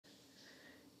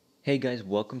Hey guys,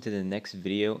 welcome to the next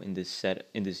video in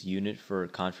this unit for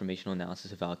conformational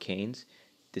analysis of alkanes.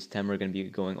 This time we're going to be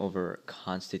going over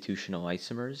constitutional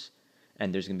isomers,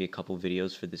 and there's going to be a couple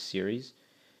videos for this series.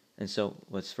 And so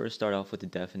let's first start off with the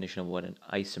definition of what an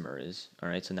isomer is. All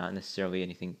right, so not necessarily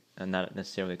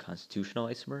a constitutional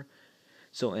isomer.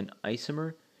 So an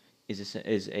isomer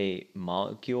is a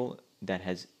molecule that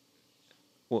has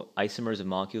isomers of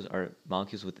molecules are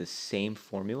molecules with the same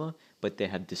formula, but they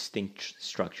have distinct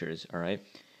structures, all right?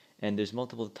 And there's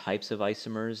multiple types of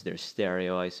isomers. There's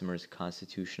stereoisomers,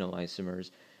 constitutional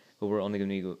isomers, but we're only going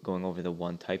to be going over the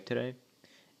one type today.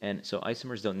 And so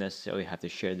isomers don't necessarily have to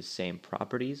share the same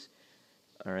properties,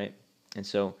 all right? And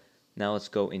so now let's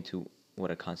go into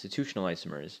what a constitutional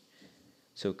isomer is.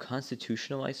 So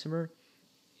constitutional isomer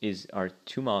are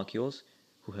two molecules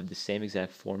who have the same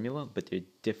exact formula, but they're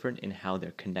different in how they're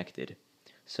connected.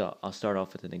 So I'll start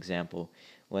off with an example.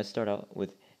 Let's start out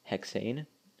with hexane,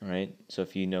 all right? So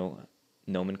if you know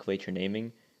nomenclature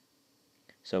naming,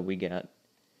 so we got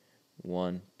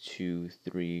 1, 2,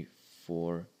 3,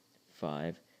 4,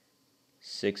 5,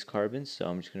 6 carbons. So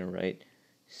I'm just going to write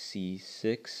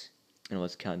C6, and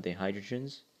let's count the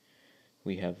hydrogens.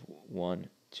 We have 1,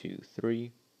 2,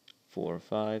 3, 4,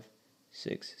 5,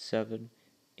 6, 7,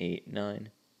 8, 9,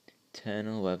 10,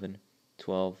 11,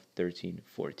 12, 13,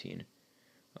 14.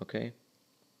 Okay?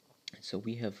 So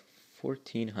we have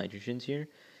 14 hydrogens here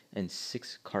and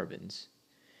 6 carbons.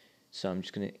 So I'm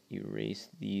just going to erase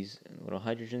these little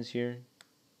hydrogens here.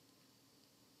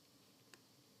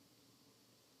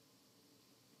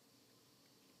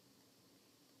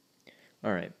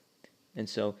 Alright, and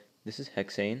so this is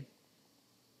hexane.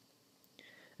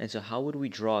 And so how would we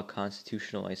draw a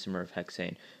constitutional isomer of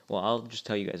hexane? Well, I'll just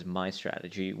tell you guys my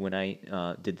strategy. When I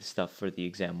did the stuff for the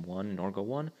exam 1 and Orgo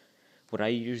 1, what I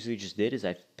usually just did is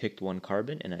I picked one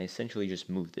carbon and I essentially just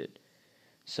moved it.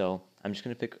 So I'm just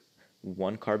going to pick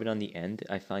one carbon on the end.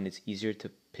 I find it's easier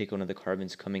to pick one of the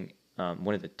carbons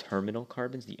one of the terminal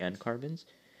carbons, the end carbons,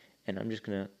 and I'm just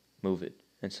going to move it.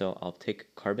 And so I'll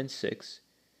take carbon 6.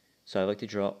 So I like to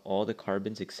draw all the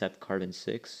carbons except carbon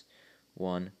 6.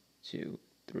 1, 2,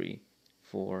 3,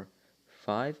 4,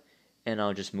 5, and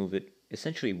I'll just move it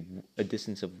essentially a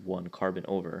distance of one carbon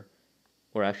over,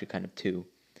 or actually kind of two,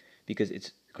 because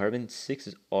it's carbon 6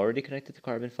 is already connected to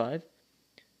carbon 5,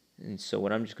 and so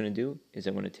what I'm just going to do is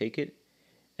I'm going to take it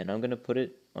and I'm going to put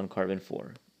it on carbon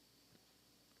 4.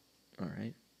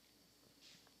 Alright,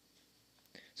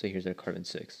 so here's our carbon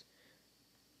 6.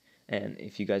 And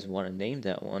if you guys want to name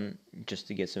that one, just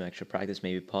to get some extra practice,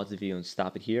 maybe pause the video and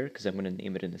stop it here, because I'm going to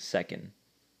name it in a second.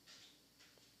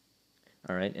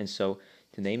 Alright, and so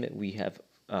to name it, we have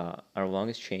our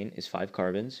longest chain is 5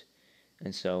 carbons,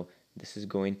 and so this is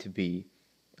going to be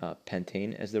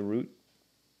pentane as the root,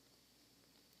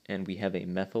 and we have a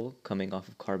methyl coming off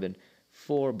of carbon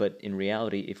 4, but in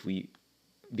reality,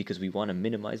 because we want to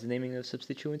minimize the naming of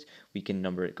substituents, we can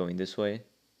number it going this way.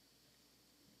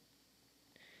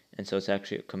 And so it's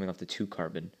actually coming off the 2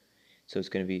 carbon. So it's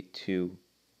going to be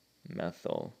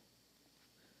 2-methyl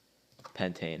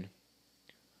pentane.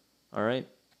 Alright,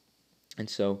 and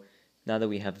so now that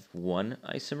we have one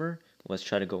isomer, let's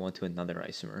try to go on to another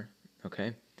isomer.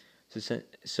 Okay,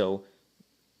 so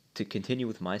to continue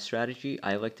with my strategy,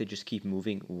 I like to just keep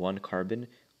moving one carbon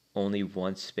only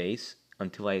one space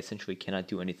until I essentially cannot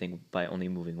do anything by only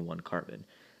moving one carbon.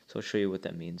 So I'll show you what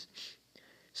that means.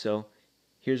 So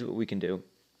here's what we can do.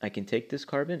 I can take this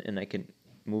carbon and I can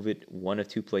move it one of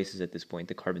two places at this point,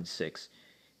 the carbon 6.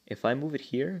 If I move it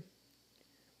here,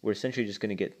 we're essentially just going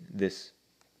to get this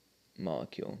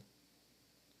molecule.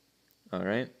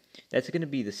 Alright? That's going to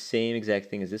be the same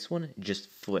exact thing as this one, just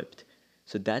flipped.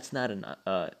 So that's not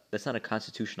a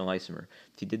constitutional isomer.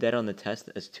 If you did that on the test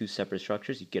as two separate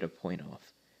structures, you get a point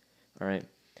off. Alright?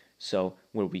 So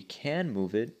where we can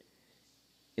move it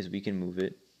is we can move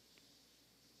it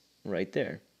right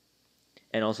there.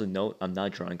 And also note, I'm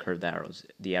not drawing curved arrows.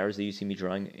 The arrows that you see me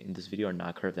drawing in this video are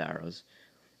not curved arrows.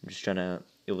 I'm just trying to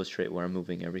illustrate where I'm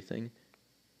moving everything.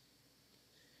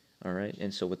 Alright,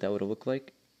 and so what that would look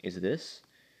like is this.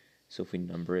 So if we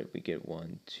number it, we get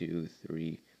 1, 2,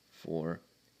 3, 4,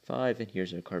 5, and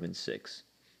here's our carbon 6.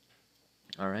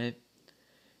 Alright,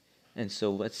 and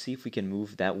so let's see if we can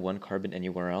move that one carbon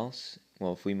anywhere else.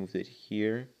 Well, if we moved it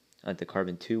here at the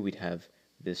carbon 2, we'd have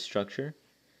this structure.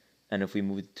 And if we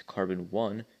moved it to carbon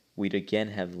 1, we'd again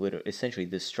have essentially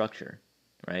this structure,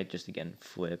 right? Just again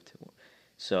flipped.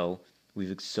 So we've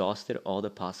exhausted all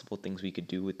the possible things we could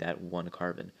do with that one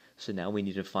carbon. So now we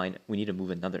need to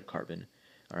move another carbon.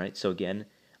 All right. So again,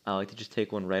 I like to just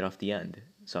take one right off the end.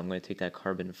 So I'm going to take that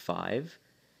carbon 5,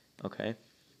 okay,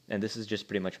 and this is just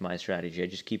pretty much my strategy. I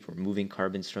just keep removing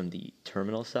carbons from the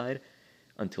terminal side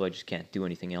until I just can't do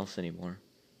anything else anymore.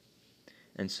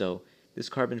 And so this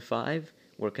carbon 5,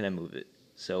 where can I move it?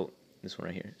 So this one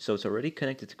right here. So it's already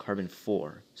connected to carbon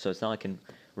 4. So it's not like I can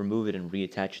remove it and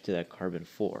reattach it to that carbon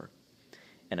 4.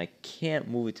 And I can't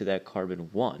move it to that carbon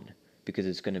 1 because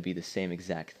it's going to be the same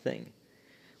exact thing.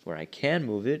 Where I can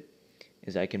move it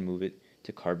is I can move it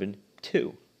to carbon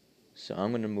 2. So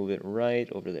I'm going to move it right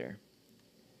over there.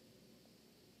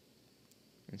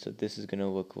 And so this is going to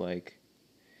look like,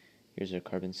 here's our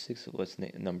carbon 6. So let's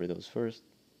number those first.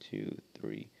 2,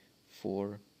 3,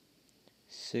 4,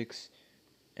 6.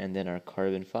 And then our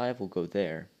carbon 5 will go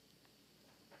there.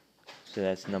 So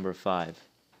that's number 5.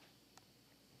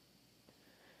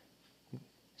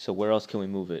 So where else can we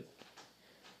move it?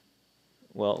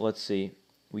 Well, let's see.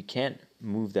 We can't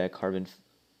move that carbon.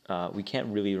 We can't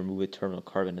really remove a terminal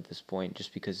carbon at this point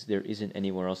just because there isn't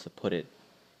anywhere else to put it.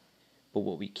 But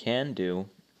what we can do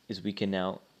is we can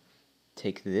now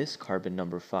take this carbon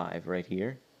number 5 right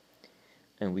here,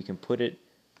 and we can put it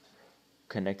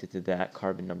connected to that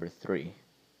carbon number 3.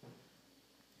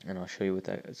 And I'll show you what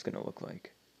that's going to look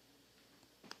like.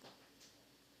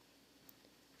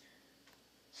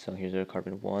 So here's our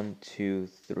carbon 1, 2,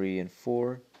 3, and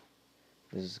 4.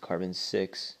 This is carbon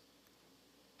 6.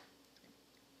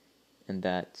 And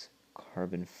that's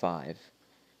carbon 5.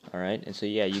 Alright, and so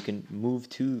yeah, you can move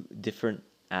 2 different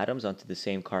atoms onto the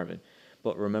same carbon.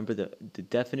 But remember, the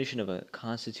definition of a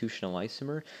constitutional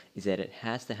isomer is that it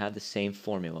has to have the same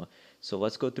formula. So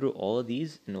let's go through all of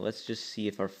these, and let's just see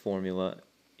if our formula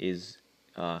is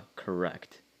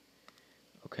correct.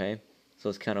 Okay, so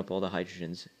let's count up all the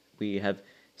hydrogens. We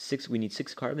need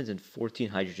 6 carbons and 14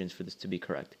 hydrogens for this to be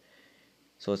correct.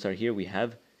 So let's start here. We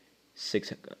have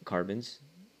 6 carbons,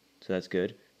 so that's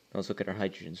good. Now let's look at our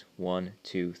hydrogens. 1,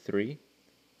 2, 3,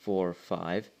 4,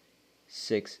 5,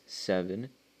 6, 7,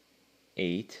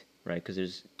 8, right? Because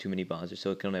there's too many bonds,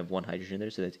 so it can only have 1 hydrogen there,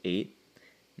 so that's 8,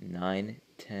 9,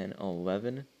 10,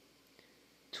 11,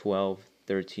 12,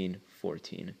 13,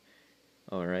 14.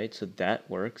 Alright, so that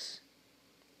works.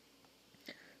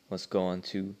 Let's go on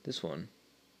to this one.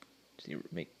 Just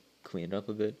clean it up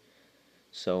a bit.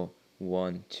 So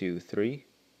 1, 2, 3,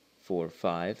 4,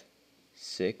 5,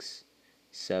 6,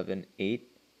 7,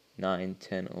 8, 9,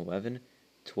 10, 11,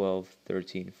 12,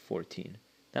 13, 14.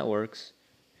 That works.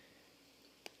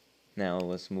 Now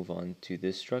let's move on to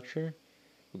this structure.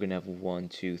 We're going to have 1,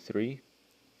 2, 3,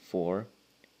 4,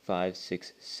 5,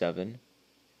 6, 7,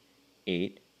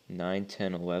 8, 9,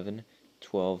 10, 11,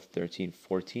 12, 13,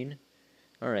 14.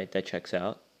 Alright, that checks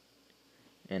out.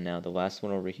 And now the last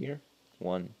one over here.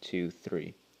 1, 2,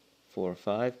 3, 4,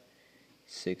 5,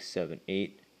 6, 7,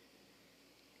 8.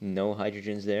 No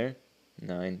hydrogens there.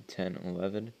 9, 10,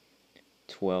 11,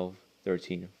 12,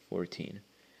 13, 14.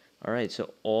 Alright,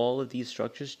 so all of these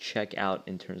structures check out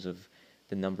in terms of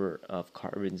the number of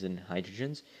carbons and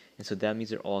hydrogens, and so that means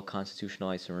they're all constitutional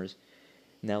isomers.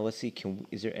 Now let's see,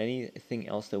 is there anything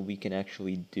else that we can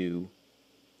actually do?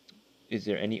 Is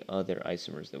there any other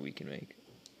isomers that we can make?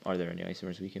 Are there any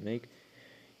isomers we can make?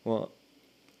 Well,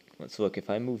 let's look. If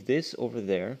I move this over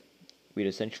there, we'd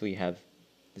essentially have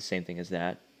the same thing as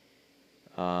that.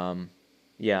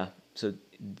 Yeah, so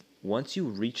once you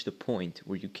reach the point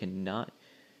where you cannot,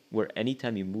 where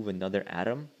anytime you move another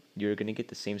atom, you're going to get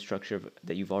the same structure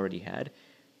that you've already had,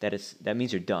 that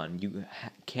means you're done. You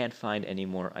can't find any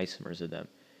more isomers of them.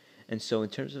 And so in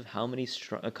terms of how many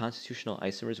constitutional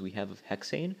isomers we have of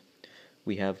hexane,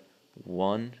 we have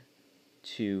 1,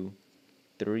 2,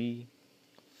 3,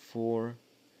 4,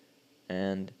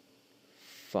 and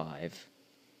 5.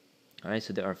 Alright,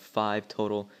 so there are 5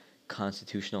 total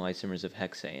constitutional isomers of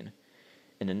hexane.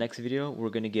 In the next video, we're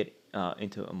going to get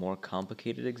into a more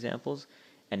complicated examples,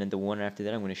 and then the one after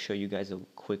that, I'm going to show you guys a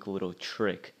quick little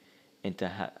trick into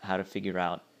how to figure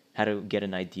out, how to get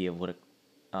an idea of what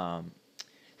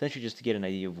essentially just to get an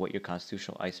idea of what your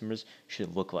constitutional isomers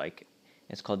should look like.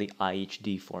 It's called the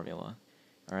IHD formula.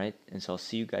 Alright, and so I'll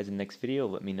see you guys in the next video.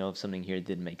 Let me know if something here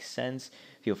did make sense.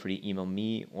 Feel free to email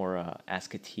me or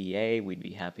ask a TA. We'd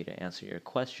be happy to answer your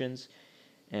questions.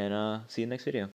 And see you in the next video.